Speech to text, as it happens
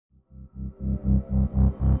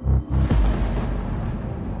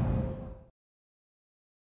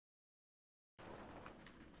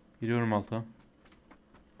Giriyorum alta.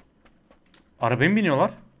 Arabaya mı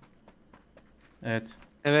biniyorlar? Evet.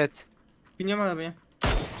 Evet. Biniyorum arabaya.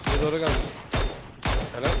 Size doğru geldim.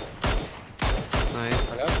 Helal. Hayır.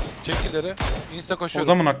 Helal. Çek ileri. Insta koşuyorum.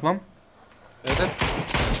 O da mı nak lan? Evet.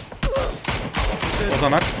 O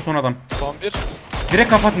da nak. Son adam. Son bir. Direkt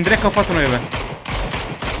kapatın. Direkt kapatın o evi.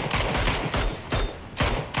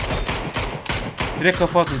 Direkt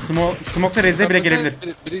kapatın. Smoke'da reze bile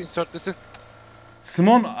gelebilir. Biri insertlesin.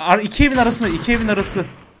 İki evin arasında. İki evin arası.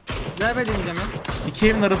 Ver deneyeceğim ya. İki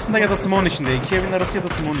evin arasında ya da smoke'un içinde. İki evin arası ya da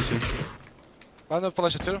smoke'un içinde. Ben de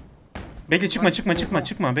flash atıyorum. Bekle çıkma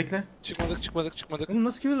bekle. Çıkmadık. Oğlum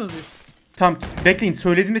nasıl güven oluyor? Tamam bekleyin.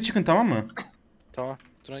 Söylediğimde çıkın tamam mı? Tamam.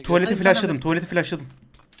 Tuvaleti Hadi, flashladım. hadi. Tuvaleti flashladım.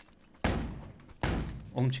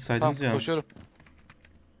 Oğlum çıksaydınız Tamam, ya. koşuyorum.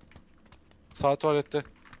 Sağ tuvalette.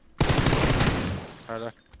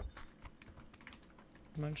 Helal.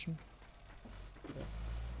 Mention.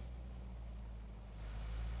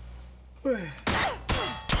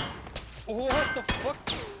 Oh, what the fuck?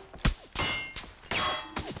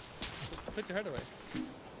 Put your head away.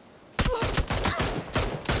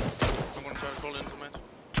 I'm gonna try to crawl into mid.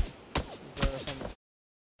 Is there some...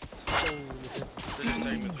 Holy shit. They're just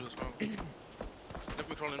taking me through the smoke. Let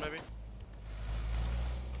me crawl in maybe.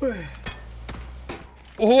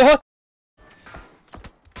 Oh, what?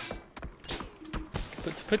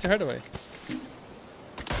 Put your head away.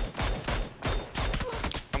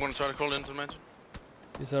 I'm gonna try to crawl into mid.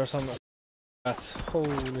 Is there some... That's...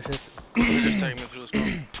 Holy shit. They're just taking me through the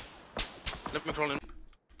smoke. Let me crawl in.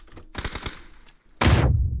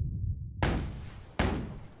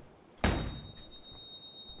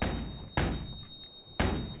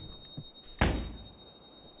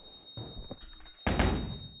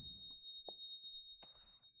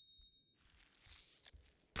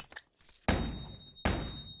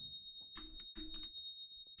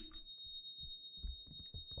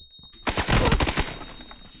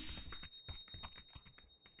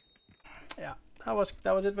 Yeah, that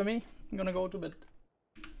was it for me. I'm gonna go to bed.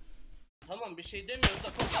 Tamam bir şey demiyoruz da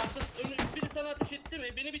biri sana ateş etti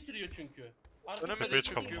mi? Beni bitiriyor çünkü. Tepeye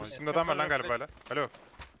çıkalım. Üstünde adam var lan galiba hala. Alo.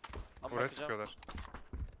 Buraya sıkıyorlar.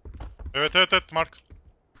 Evet Mark.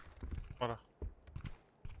 Bana.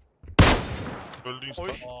 Öldü insta.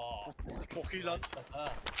 Çok iyi lan.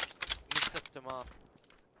 Hissettim ha.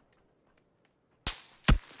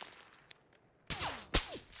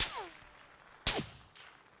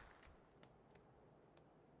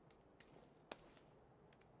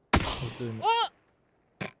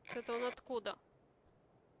 Это он откуда?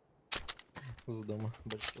 С дома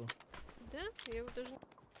большого. Да? Я его даже...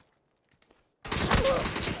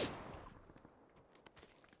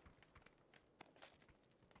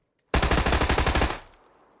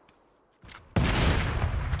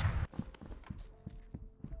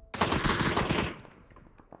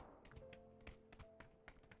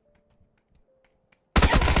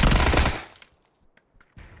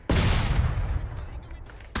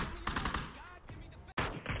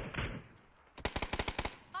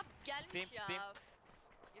 Gelmiş ya.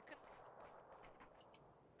 Yakın.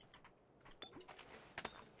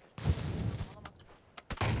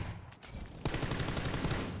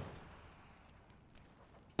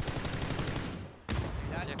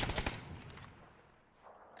 Gel.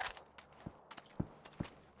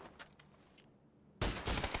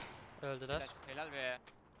 Öldüler. Helal be.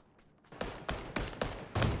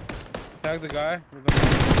 Tag the guy.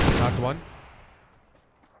 Knocked one.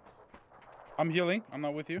 I'm healing. I'm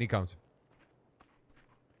not with you. He comes.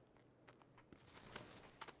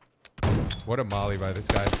 What a molly by this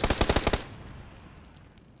guy.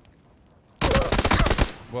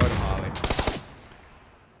 What a molly.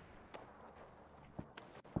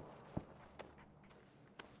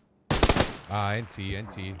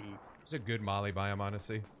 NT. It's a good molly by him,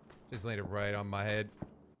 honestly. Just landed right on my head.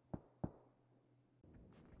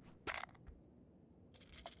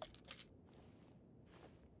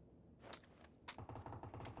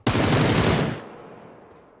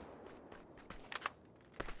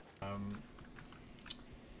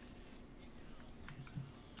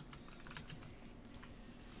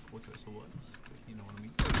 What choice it was, you know what I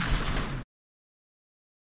mean?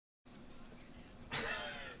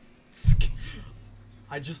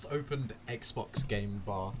 I just opened Xbox Game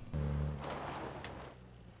Bar.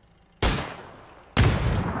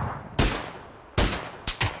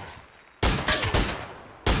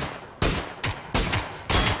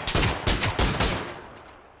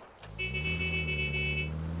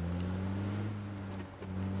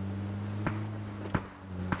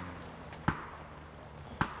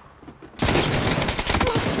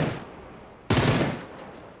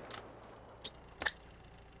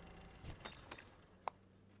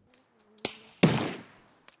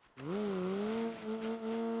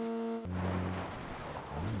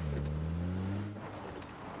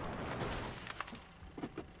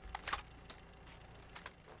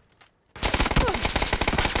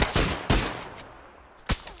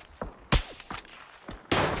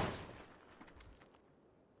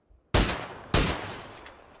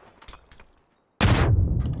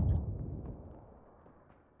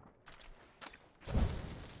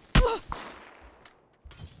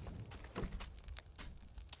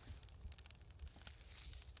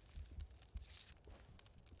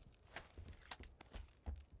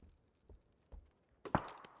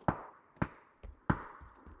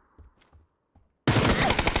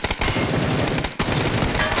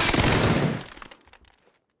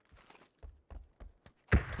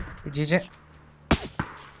 GG.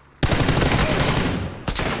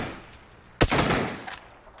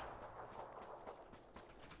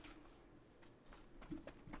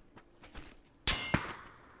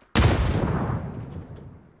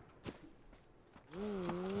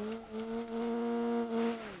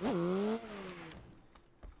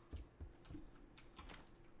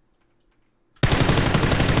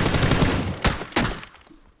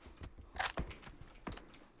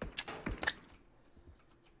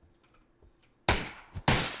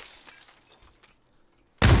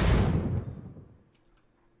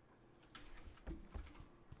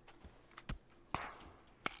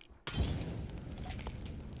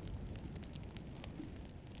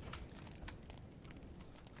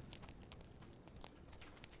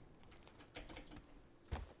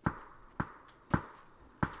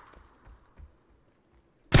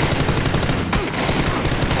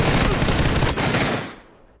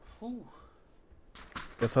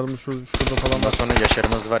 Yatarımız şurada falan Ondan var. sonra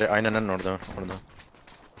Yaşar'ımız var ya, aynen orada.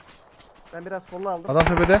 Ben biraz solla aldım. Adam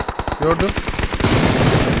tepede. Gördüm.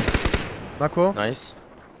 Nako. Nice.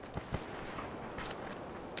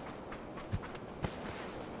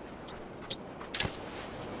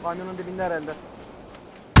 Banyonun dibinde herhalde.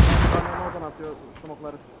 Banyonun oradan atıyor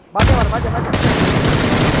smokları. Balya var, balya.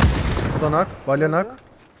 Bu da nak. Balya nak.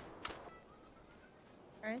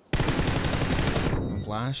 I'm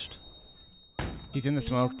flashed. He's in the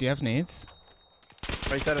smoke. Do you have nades?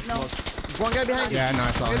 Right side of smoke. One guy behind you. Yeah, no,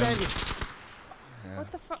 I saw him. Yeah.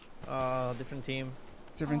 What the fuck? Different team.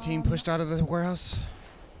 Different team pushed out of the warehouse.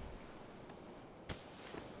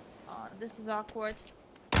 This is awkward.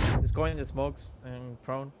 He's going to smokes and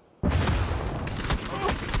prone.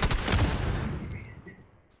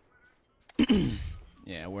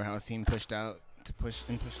 Yeah, warehouse team pushed out to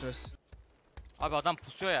pushed us. Abi adam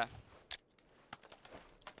pusuyor ya.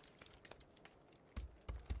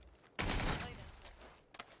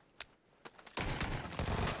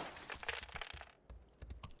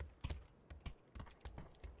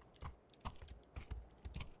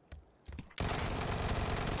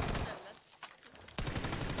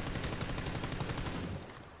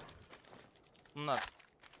 Bunlar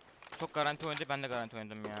çok garanti oynadı, ben de garanti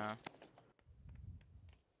oynadım ya.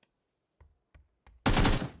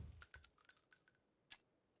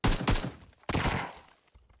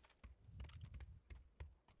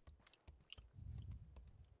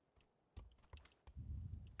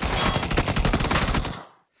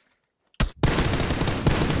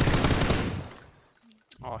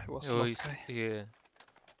 Oh, he was Smashbae.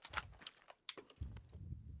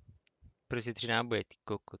 Пресетрина бетик,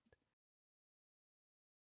 кокот.